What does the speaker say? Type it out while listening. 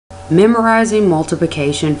Memorizing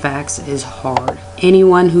multiplication facts is hard.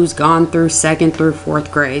 Anyone who's gone through 2nd through 4th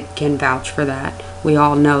grade can vouch for that. We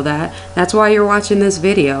all know that. That's why you're watching this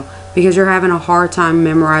video, because you're having a hard time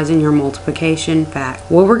memorizing your multiplication fact.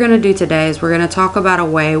 What we're going to do today is we're going to talk about a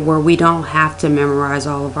way where we don't have to memorize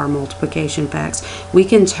all of our multiplication facts. We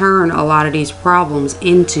can turn a lot of these problems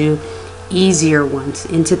into easier ones,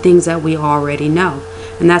 into things that we already know.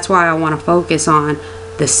 And that's why I want to focus on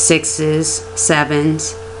the 6s,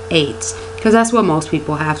 7s, 8s, because that's what most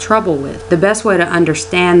people have trouble with. The best way to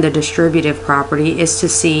understand the distributive property is to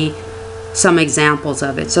see some examples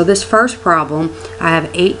of it. So this first problem, I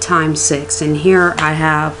have 8 times 6, and here I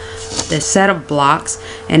have this set of blocks,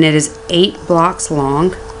 and it is 8 blocks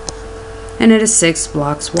long and it is 6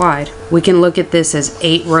 blocks wide. We can look at this as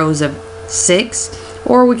 8 rows of 6,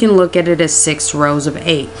 or we can look at it as 6 rows of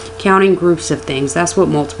 8, counting groups of things. That's what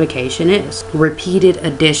multiplication is, repeated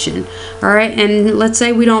addition. All right, and let's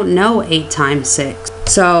say we don't know 8 times 6.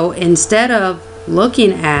 So instead of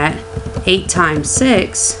looking at 8 times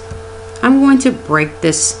 6, I'm going to break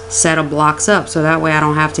this set of blocks up so that way I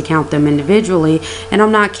don't have to count them individually, and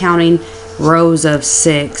I'm not counting rows of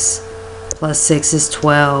 6 plus 6 is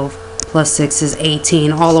 12 plus 6 is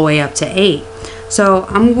 18 all the way up to 8. So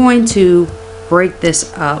I'm going to break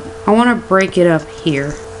this up. I want to break it up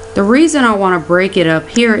here. The reason I want to break it up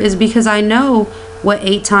here is because I know what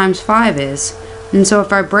 8 times 5 is. And so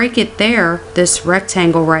if I break it there, this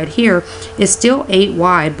rectangle right here is still 8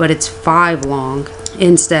 wide, but it's 5 long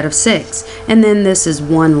instead of 6. And then this is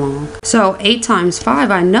 1 long. So 8 times 5,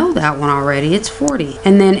 I know that one already, it's 40.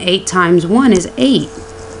 And then 8 times 1 is 8.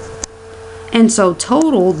 And so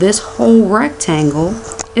total, this whole rectangle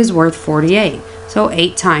is worth 48. So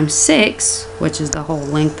 8 times 6, which is the whole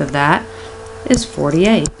length of that, is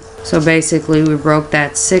 48. So basically we broke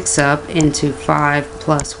that 6 up into 5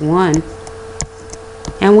 plus 1.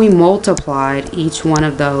 And we multiplied each one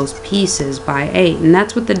of those pieces by 8. And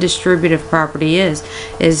that's what the distributive property is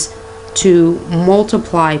to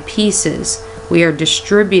multiply pieces. We are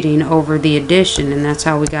distributing over the addition, and that's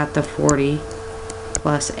how we got the 40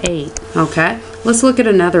 plus 8. Okay, let's look at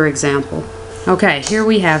another example. Okay, here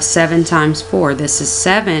we have 7 times 4. This is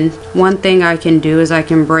 7. One thing I can do is I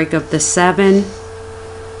can break up the 7.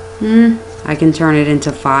 I can turn it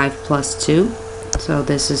into 5 plus 2. So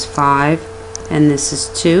this is 5. And this is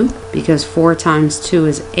 2, because 4 times 2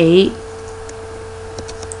 is 8.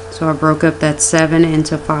 So I broke up that 7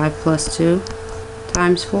 into 5 plus 2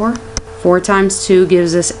 times 4. 4 times 2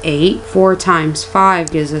 gives us 8. 4 times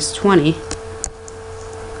 5 gives us 20.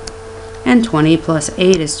 And 20 plus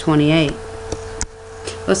 8 is 28.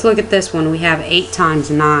 Let's look at this one. We have 8 times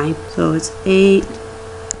 9. So it's 8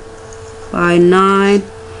 by 9.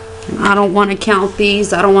 I don't want to count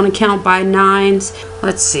these. I don't want to count by 9s.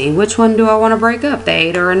 Let's see, which one do I want to break up? The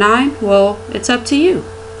 8 or a 9? Well, it's up to you.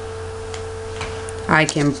 I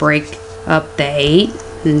can break up the 8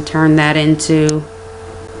 and turn that into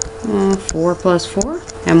 4 plus 4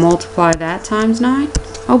 and multiply that times 9.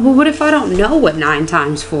 Oh, but what if I don't know what 9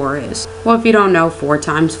 times 4 is? Well, if you don't know 4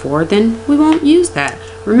 times 4, then we won't use that.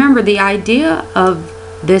 Remember, the idea of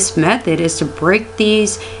this method is to break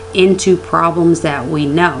these into problems that we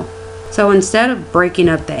know. So instead of breaking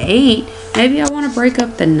up the 8, maybe I want to break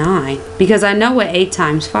up the 9, because I know what 8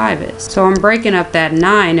 times 5 is. So I'm breaking up that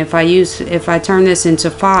 9. If I turn this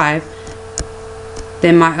into 5,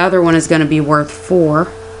 then my other one is going to be worth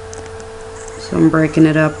 4. So I'm breaking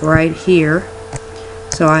it up right here.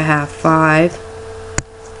 So I have 5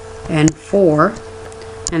 and 4,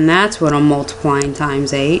 and that's what I'm multiplying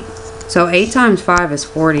times 8. So 8 times 5 is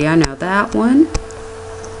 40. I know that one.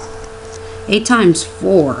 8 times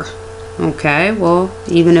 4. Okay, well,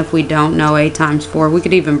 even if we don't know 8 times 4, we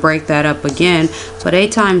could even break that up again. But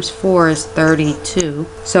 8 times 4 is 32.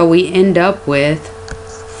 So we end up with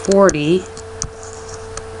 40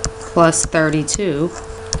 plus 32,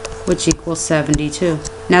 which equals 72.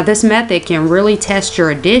 Now this method can really test your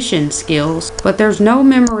addition skills, but there's no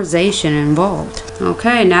memorization involved.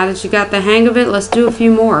 Okay, now that you got the hang of it, let's do a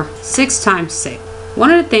few more. 6 times 6.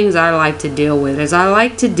 One of the things I like to deal with is I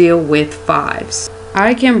like to deal with 5s.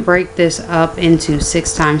 I can break this up into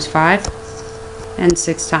 6 times 5 and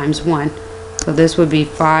 6 times 1. So this would be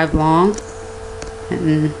 5 long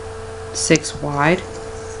and 6 wide,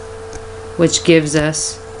 which gives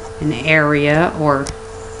us an area, or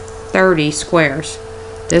 30 squares.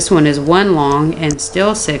 This one is 1 long and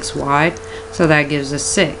still 6 wide, so that gives us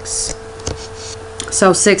 6.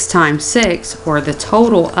 So 6 times 6, or the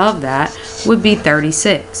total of that, would be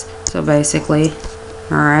 36. So basically,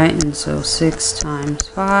 alright, and so 6 times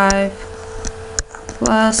 5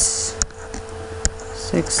 plus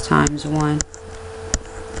 6 times 1.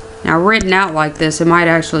 Now written out like this, it might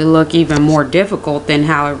actually look even more difficult than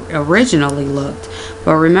how it originally looked.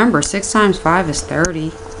 But remember, 6 times 5 is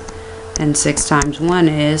 30. And 6 times 1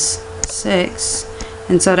 is 6.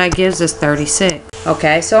 And so that gives us 36.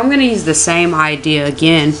 Okay, so I'm going to use the same idea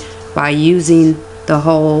again by using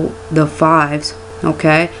the fives.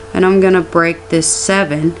 Okay, and I'm going to break this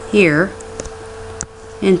 7 here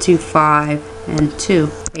into 5 and 2.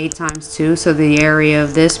 8 times 2, so the area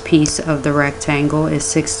of this piece of the rectangle is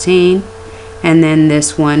 16. And then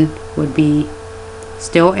this one would be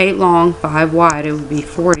still 8 long, 5 wide, it would be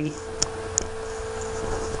 40.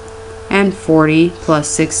 And 40 plus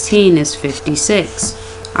 16 is 56.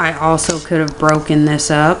 I also could have broken this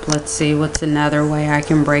up. Let's see what's another way I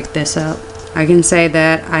can break this up. I can say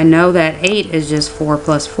that I know that 8 is just 4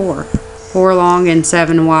 plus 4. 4 long and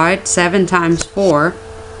 7 wide. 7 times 4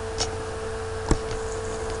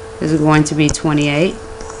 is going to be 28.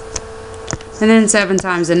 And then 7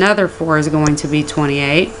 times another 4 is going to be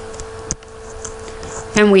 28.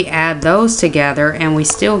 And we add those together and we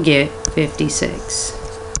still get 56.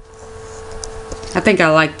 I think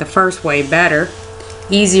I like the first way better.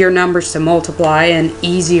 Easier numbers to multiply and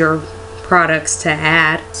easier products to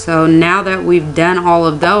add. So now that we've done all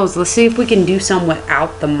of those, let's see if we can do some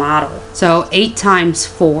without the model. So 8 times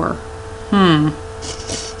 4.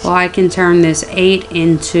 Well, I can turn this 8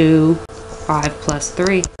 into 5 plus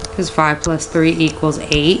 3, because 5 plus 3 equals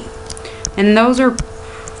 8. And those are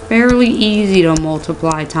fairly easy to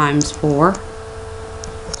multiply times 4.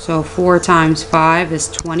 So 4 times 5 is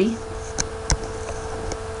 20.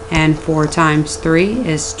 And 4 times 3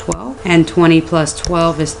 is 12. And 20 plus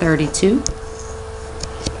 12 is 32.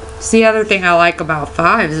 So the other thing I like about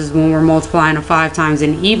 5s is when we're multiplying a 5 times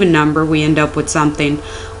an even number, we end up with something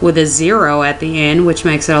with a 0 at the end, which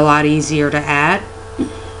makes it a lot easier to add.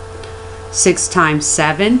 6 times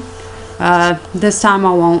 7. This time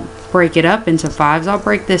I won't break it up into 5s. I'll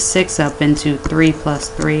break this 6 up into 3 plus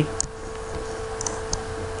 3.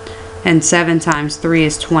 And 7 times 3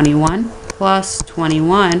 is 21. Plus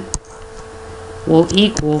 21 will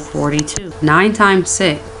equal 42. 9 times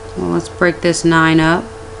 6. Well, let's break this 9 up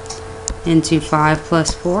into 5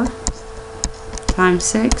 plus 4 times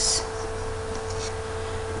 6,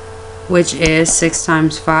 which is 6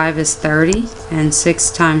 times 5 is 30, and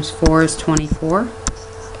 6 times 4 is 24.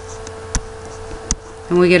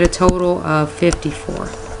 And we get a total of 54.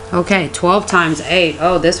 Okay, 12 times 8.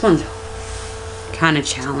 Oh, this one's kind of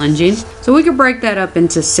challenging. So we could break that up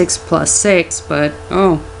into 6 plus 6, but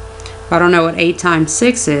if I don't know what 8 times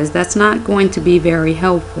 6 is, that's not going to be very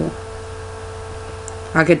helpful.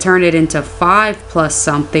 I could turn it into 5 plus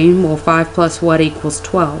something. Well, 5 plus what equals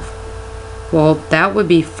 12? Well, that would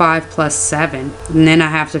be 5 plus 7. And then I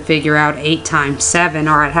have to figure out 8 times 7,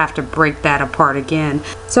 or I'd have to break that apart again.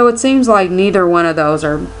 So it seems like neither one of those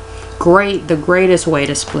are the greatest way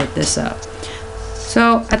to split this up.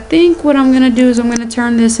 So I think what I'm going to do is I'm going to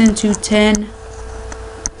turn this into 10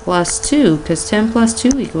 plus 2, because 10 plus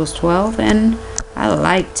 2 equals 12, and I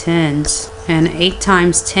like 10s. And 8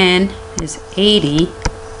 times 10 is 80,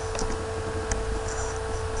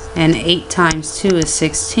 and 8 times 2 is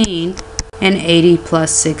 16, and 80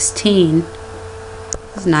 plus 16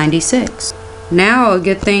 is 96. Now a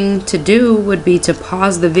good thing to do would be to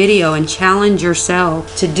pause the video and challenge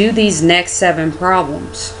yourself to do these next 7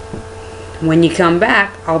 problems. When you come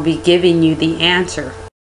back, I'll be giving you the answer.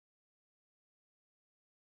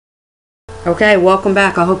 Okay, welcome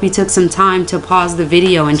back. I hope you took some time to pause the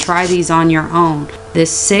video and try these on your own. This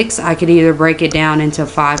 6, I could either break it down into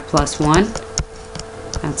 5 plus 1.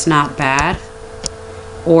 That's not bad.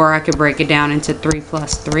 Or I could break it down into 3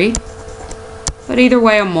 plus 3. But either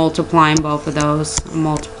way, I'm multiplying both of those. I'm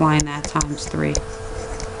multiplying that times 3.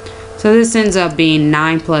 So this ends up being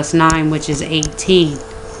 9 plus 9, which is 18.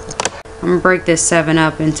 I'm going to break this 7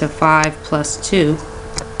 up into 5 plus 2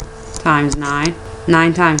 times 9.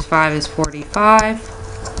 9 times 5 is 45.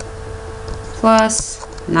 Plus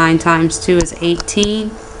 9 times 2 is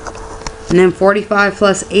 18. And then 45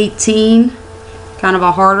 plus 18, kind of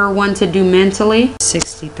a harder one to do mentally,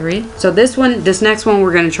 63. So this next one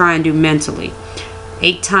we're going to try and do mentally.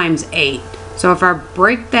 8 times 8. So if I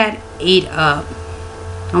break that 8 up,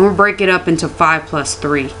 I'm going to break it up into 5 plus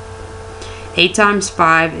 3. 8 times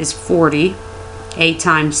 5 is 40. 8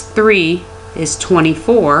 times 3 is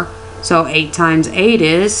 24. So 8 times 8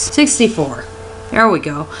 is 64. There we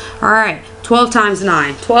go. Alright, 12 times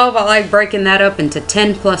 9. 12, I like breaking that up into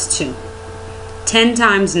 10 plus 2. 10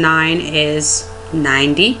 times 9 is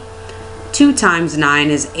 90. 2 times 9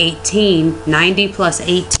 is 18. 90 plus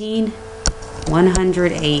 18,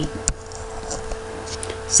 108.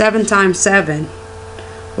 7 times 7.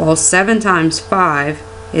 Well, 7 times 5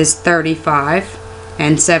 is 35,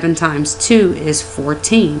 and 7 times 2 is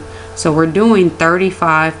 14. So we're doing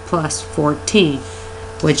 35 plus 14,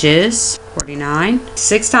 which is 49.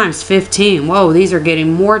 6 times 15. Whoa, these are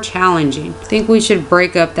getting more challenging. I think we should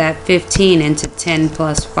break up that 15 into 10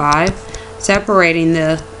 plus 5. Separating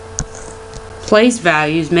the place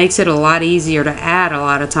values makes it a lot easier to add a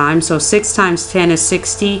lot of times. So 6 times 10 is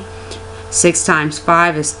 60. 6 times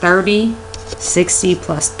 5 is 30. 60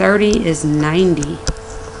 plus 30 is 90.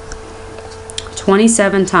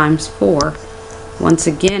 27 times 4. Once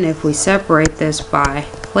again, if we separate this by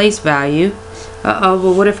place value,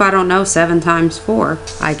 well, what if I don't know 7 times 4?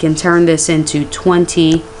 I can turn this into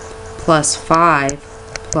 20 plus 5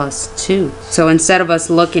 plus 2. So instead of us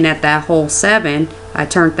looking at that whole 7, I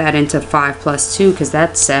turned that into 5 plus 2 because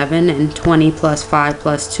that's 7, and 20 plus 5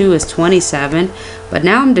 plus 2 is 27. But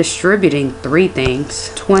now I'm distributing 3 things.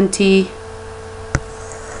 20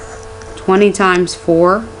 times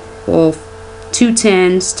 4, well, 2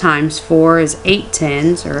 10s times 4 is 8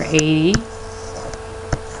 10s, or 80,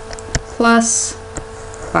 plus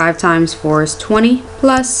 5 times 4 is 20,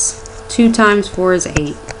 plus 2 times 4 is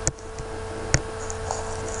 8.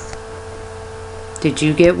 Did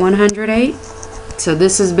you get 108? So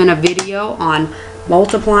this has been a video on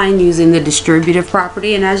multiplying using the distributive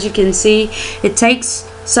property, and as you can see, it takes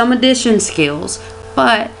some addition skills,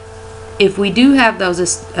 but if we do have those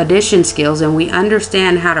addition skills and we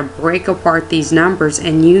understand how to break apart these numbers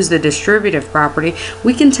and use the distributive property,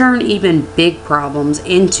 we can turn even big problems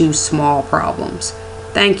into small problems.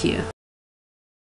 Thank you.